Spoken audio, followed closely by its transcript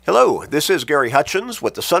Hello, this is Gary Hutchins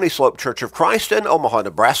with the Sunny Slope Church of Christ in Omaha,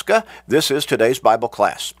 Nebraska. This is today's Bible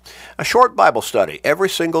class. A short Bible study every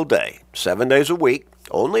single day, 7 days a week,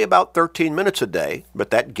 only about 13 minutes a day,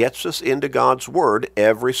 but that gets us into God's Word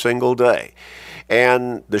every single day.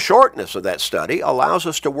 And the shortness of that study allows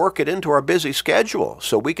us to work it into our busy schedule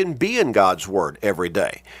so we can be in God's Word every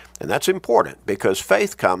day. And that's important because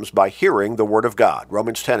faith comes by hearing the Word of God,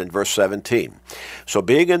 Romans 10 and verse 17. So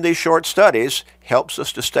being in these short studies helps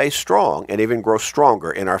us to stay strong and even grow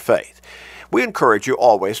stronger in our faith. We encourage you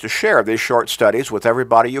always to share these short studies with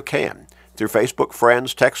everybody you can, through Facebook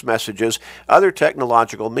friends, text messages, other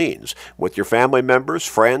technological means, with your family members,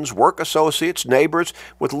 friends, work associates, neighbors,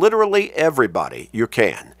 with literally everybody you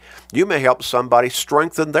can. You may help somebody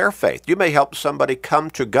strengthen their faith. You may help somebody come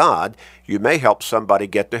to God. You may help somebody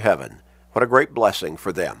get to heaven. What a great blessing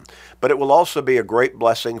for them. But it will also be a great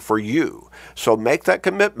blessing for you. So make that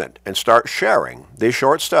commitment and start sharing these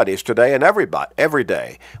short studies today and every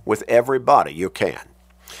day with everybody you can.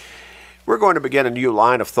 We're going to begin a new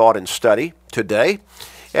line of thought and study today,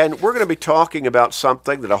 and we're going to be talking about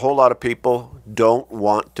something that a whole lot of people don't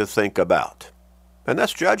want to think about, and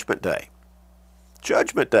that's Judgment Day.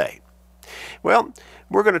 Judgment Day. Well,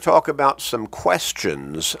 we're going to talk about some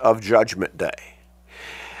questions of Judgment Day.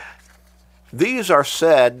 These are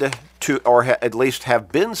said to, or at least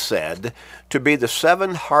have been said, to be the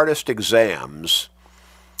 7 hardest exams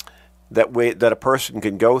that a person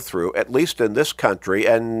can go through, at least in this country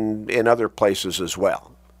and in other places as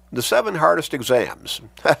well. The 7 hardest exams.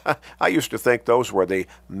 I used to think those were the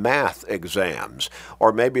math exams,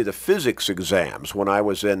 or maybe the physics exams when I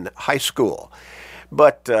was in high school.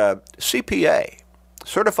 But CPA,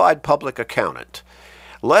 Certified Public Accountant,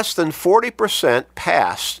 less than 40%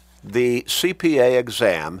 pass the CPA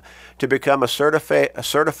exam to become a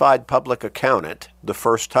certified public accountant the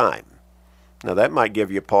first time. Now that might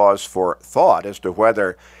give you pause for thought as to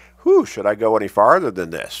whether, should I go any farther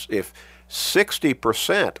than this? If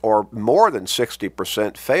 60% or more than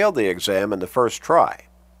 60% fail the exam in the first try,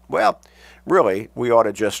 well, really, we ought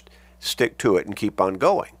to just stick to it and keep on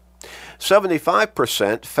going.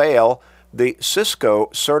 75% fail the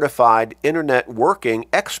Cisco Certified Internet Working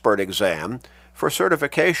Expert exam for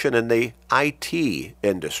certification in the IT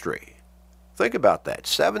industry. Think about that.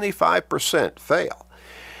 75% fail.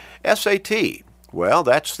 SAT, well,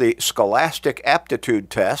 that's the Scholastic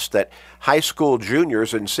Aptitude Test that high school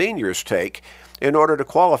juniors and seniors take in order to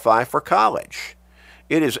qualify for college.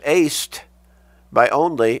 It is aced by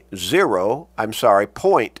only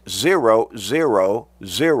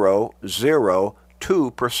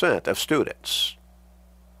 0.00002% of students.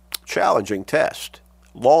 Challenging test,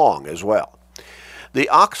 long as well. The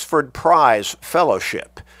Oxford Prize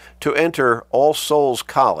Fellowship to enter All Souls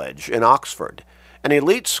College in Oxford, an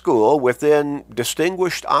elite school within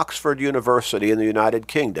distinguished Oxford University in the United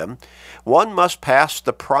Kingdom, one must pass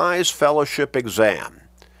the Prize Fellowship exam.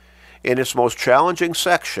 In its most challenging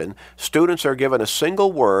section, students are given a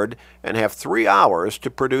single word and have 3 hours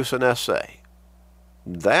to produce an essay.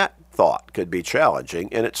 That thought could be challenging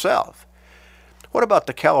in itself. What about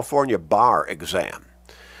the California bar exam?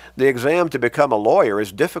 The exam to become a lawyer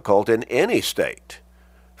is difficult in any state.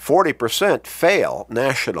 40% fail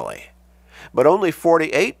nationally, but only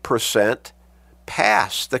 48%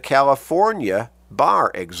 pass the California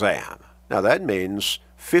bar exam. Now that means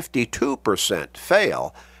 52%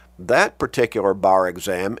 fail that particular bar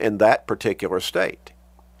exam in that particular state.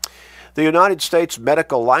 The United States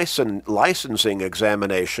Medical Licensing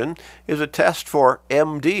Examination is a test for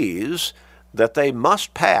MDs that they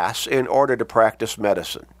must pass in order to practice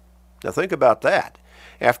medicine. Now think about that.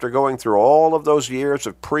 After going through all of those years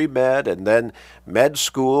of pre-med and then med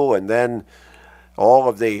school and then all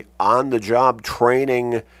of the on-the-job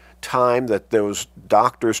training time that those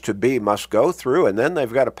doctors-to-be must go through, and then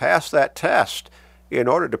they've got to pass that test in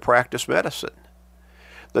order to practice medicine.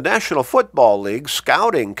 The National Football League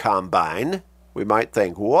Scouting Combine, we might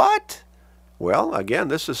think, what? Well, again,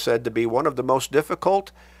 this is said to be one of the most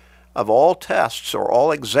difficult of all tests or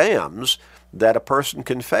all exams that a person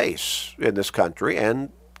can face in this country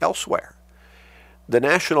and elsewhere. The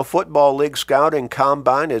National Football League Scouting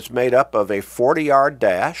Combine is made up of a 40-yard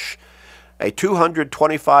dash, a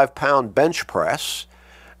 225-pound bench press,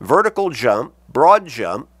 vertical jump, broad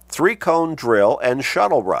jump, 3-cone drill, and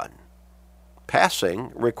shuttle run.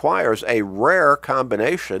 Passing requires a rare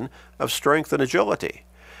combination of strength and agility.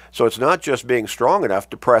 So it's not just being strong enough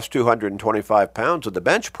to press 225 pounds of the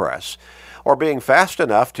bench press, or being fast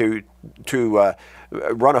enough to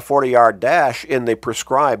run a 40-yard dash in the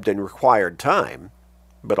prescribed and required time,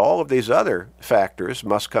 but all of these other factors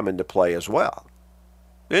must come into play as well.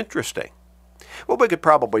 Interesting. Well, we could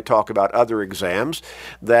probably talk about other exams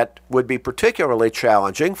that would be particularly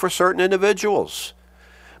challenging for certain individuals.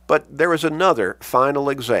 But there is another final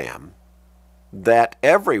exam that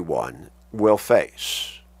everyone will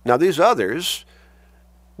face. Now, these others,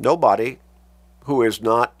 nobody who is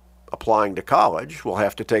not applying to college will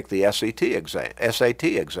have to take the SAT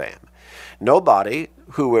exam. Nobody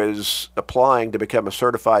who is applying to become a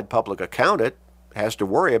certified public accountant has to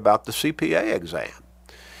worry about the CPA exam.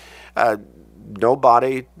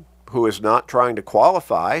 Nobody who is not trying to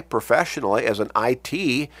qualify professionally as an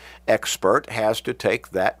IT expert has to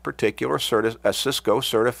take that particular Cisco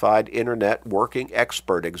Certified Internet Working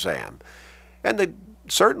Expert exam. And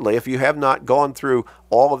certainly, if you have not gone through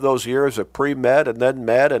all of those years of pre-med and then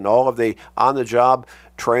med and all of the on-the-job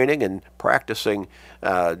training and practicing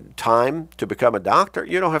time to become a doctor,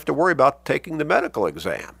 you don't have to worry about taking the medical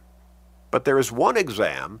exam. But there is one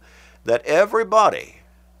exam that everybody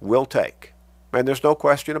will take. And there's no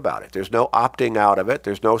question about it. There's no opting out of it.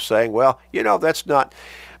 There's no saying, well, that's not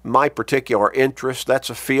my particular interest. That's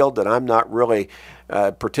a field that I'm not really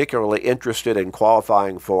particularly interested in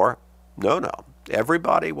qualifying for. No.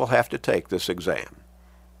 Everybody will have to take this exam.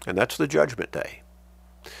 And that's the Judgment Day.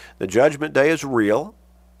 The Judgment Day is real.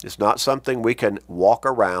 It's not something we can walk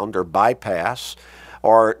around or bypass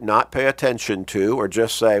or not pay attention to or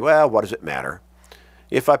just say, well, what does it matter?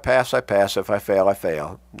 If I pass, I pass. If I fail, I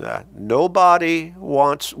fail. Nobody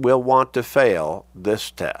will want to fail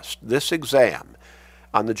this test, this exam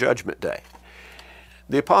on the Judgment Day.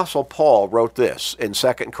 The Apostle Paul wrote this in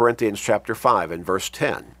 2 Corinthians chapter 5 and verse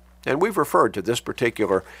 10. And we've referred to this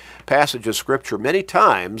particular passage of Scripture many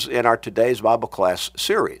times in our Today's Bible Class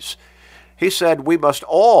series. He said, we must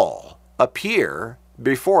all appear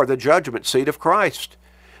before the judgment seat of Christ,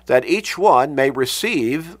 that each one may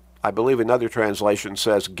receive, I believe another translation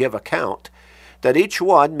says, give account, that each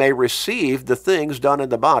one may receive the things done in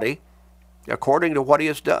the body according to what he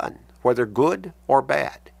has done, whether good or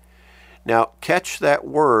bad. Now, catch that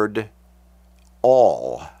word,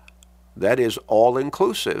 all. That is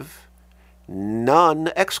all-inclusive,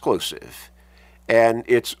 non-exclusive. And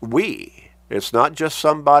it's we. It's not just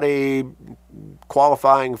somebody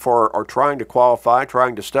qualifying for or trying to qualify,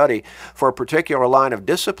 trying to study for a particular line of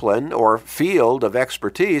discipline or field of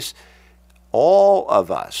expertise. All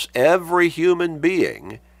of us, every human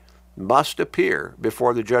being, must appear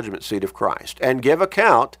before the judgment seat of Christ and give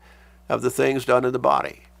account of the things done in the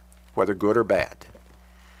body, whether good or bad.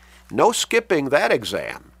 No skipping that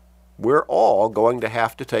exam. We're all going to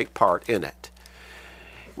have to take part in it.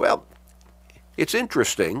 Well, it's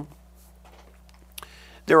interesting.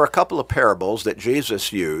 There are a couple of parables that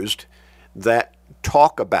Jesus used that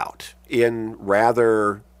talk about, in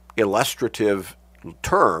rather illustrative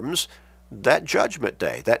terms, that judgment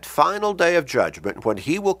day, that final day of judgment when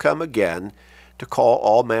he will come again to call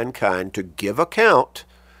all mankind to give account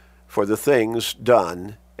for the things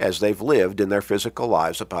done as they've lived in their physical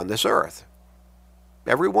lives upon this earth.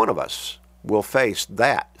 Every one of us will face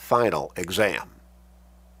that final exam.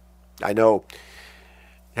 I know,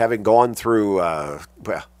 having gone through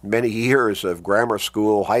many years of grammar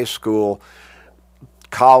school, high school,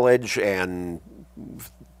 college, and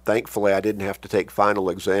thankfully I didn't have to take final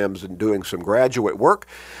exams and doing some graduate work,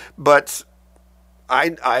 but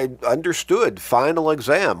I understood final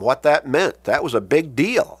exam, what that meant. That was a big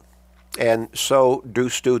deal. And so do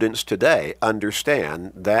students today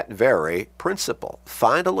understand that very principle.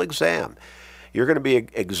 Final exam. You're going to be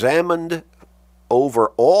examined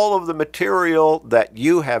over all of the material that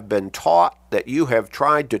you have been taught, that you have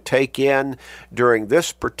tried to take in during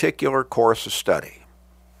this particular course of study.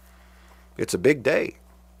 It's a big day.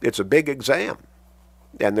 It's a big exam.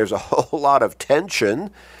 And there's a whole lot of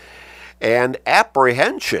tension and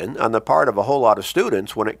apprehension on the part of a whole lot of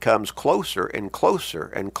students when it comes closer and closer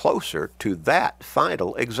and closer to that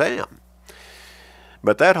final exam.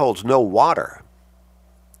 But that holds no water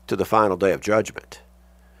to the final day of judgment.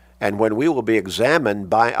 And when we will be examined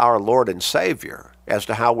by our Lord and Savior as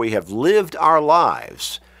to how we have lived our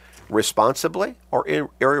lives responsibly or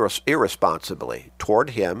irresponsibly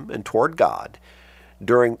toward Him and toward God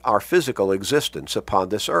during our physical existence upon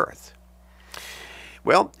this earth.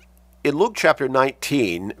 Well, in Luke chapter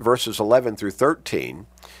 19, verses 11 through 13,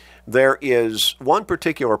 there is one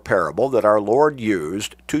particular parable that our Lord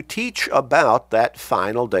used to teach about that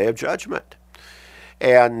final day of judgment.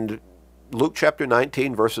 And Luke chapter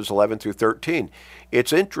 19, verses 11 through 13,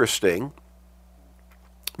 it's interesting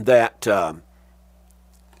that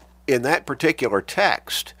in that particular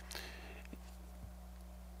text,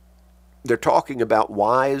 they're talking about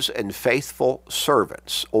wise and faithful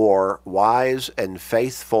servants, or wise and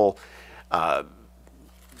faithful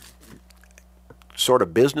sort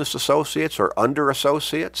of business associates or under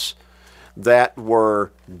associates that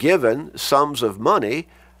were given sums of money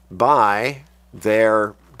by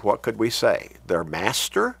their, what could we say, their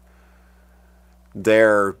master,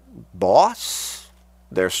 their boss,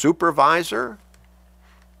 their supervisor.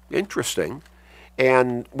 Interesting.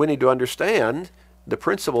 And we need to understand the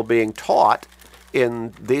principle being taught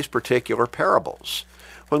in these particular parables.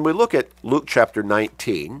 When we look at Luke chapter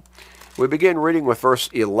 19, we begin reading with verse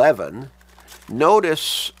 11.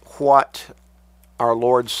 Notice what our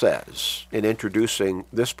Lord says in introducing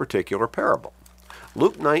this particular parable.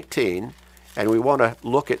 Luke 19, and we want to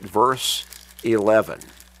look at verse 11.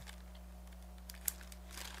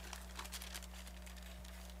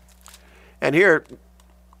 And here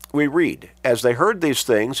we read, "As they heard these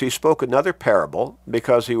things, he spoke another parable,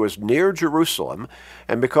 because he was near Jerusalem,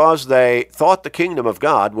 and because they thought the kingdom of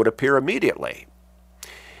God would appear immediately.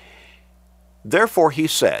 Therefore he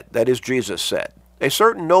said," that is, Jesus said, "a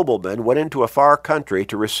certain nobleman went into a far country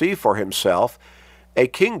to receive for himself a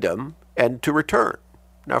kingdom and to return."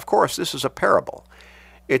 Now, of course, this is a parable.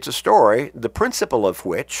 It's a story, the principle of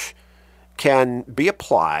which can be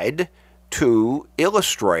applied to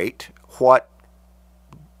illustrate what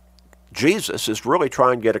Jesus is really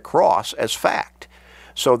trying to get across as fact.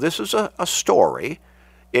 So this is a story.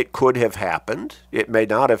 It could have happened. It may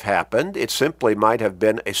not have happened. It simply might have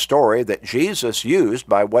been a story that Jesus used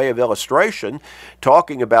by way of illustration,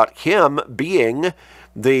 talking about him being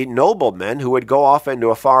the nobleman who would go off into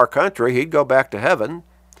a far country. He'd go back to heaven,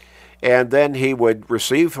 and then he would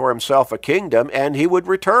receive for himself a kingdom, and he would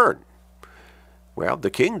return. Well, the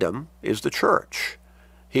kingdom is the church.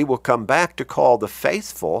 He will come back to call the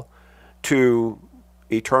faithful to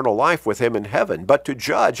eternal life with him in heaven, but to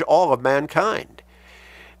judge all of mankind.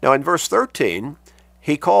 Now, in verse 13,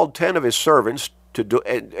 he called 10 of his servants,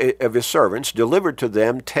 delivered to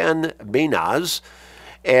them 10 minas,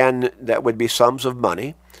 and that would be sums of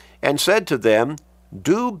money, and said to them,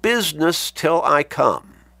 "Do business till I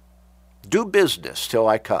come." Do business till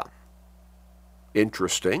I come.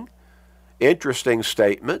 Interesting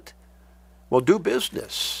statement. Well, do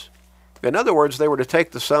business. In other words, they were to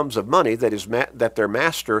take the sums of money that their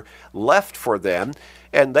master left for them,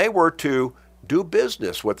 and they were to do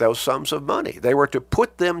business with those sums of money. They were to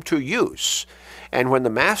put them to use. And when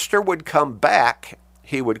the master would come back,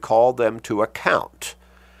 he would call them to account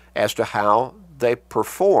as to how they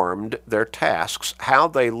performed their tasks, how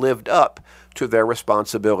they lived up to their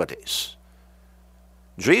responsibilities.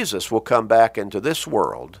 Jesus will come back into this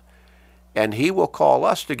world, and he will call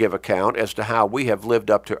us to give account as to how we have lived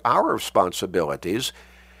up to our responsibilities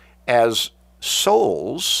as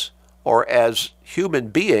souls, or as human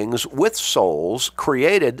beings with souls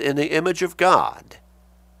created in the image of God.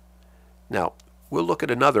 Now, we'll look at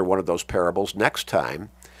another one of those parables next time,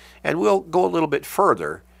 and we'll go a little bit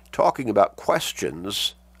further, talking about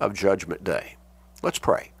questions of Judgment Day. Let's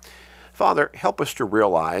pray. Father, help us to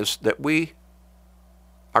realize that we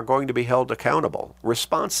are going to be held accountable,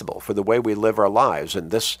 responsible for the way we live our lives in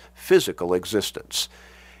this physical existence.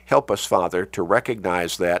 Help us, Father, to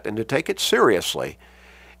recognize that and to take it seriously,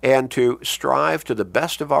 and to strive to the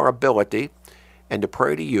best of our ability, and to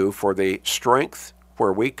pray to you for the strength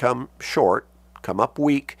where we come short, come up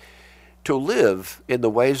weak, to live in the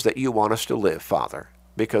ways that you want us to live, Father,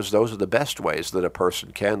 because those are the best ways that a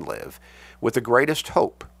person can live, with the greatest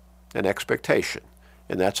hope and expectation,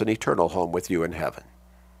 and that's an eternal home with you in heaven.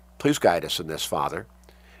 Please guide us in this, Father,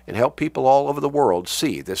 and help people all over the world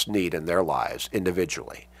see this need in their lives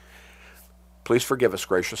individually. Please forgive us,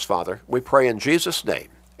 gracious Father. We pray in Jesus' name.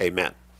 Amen.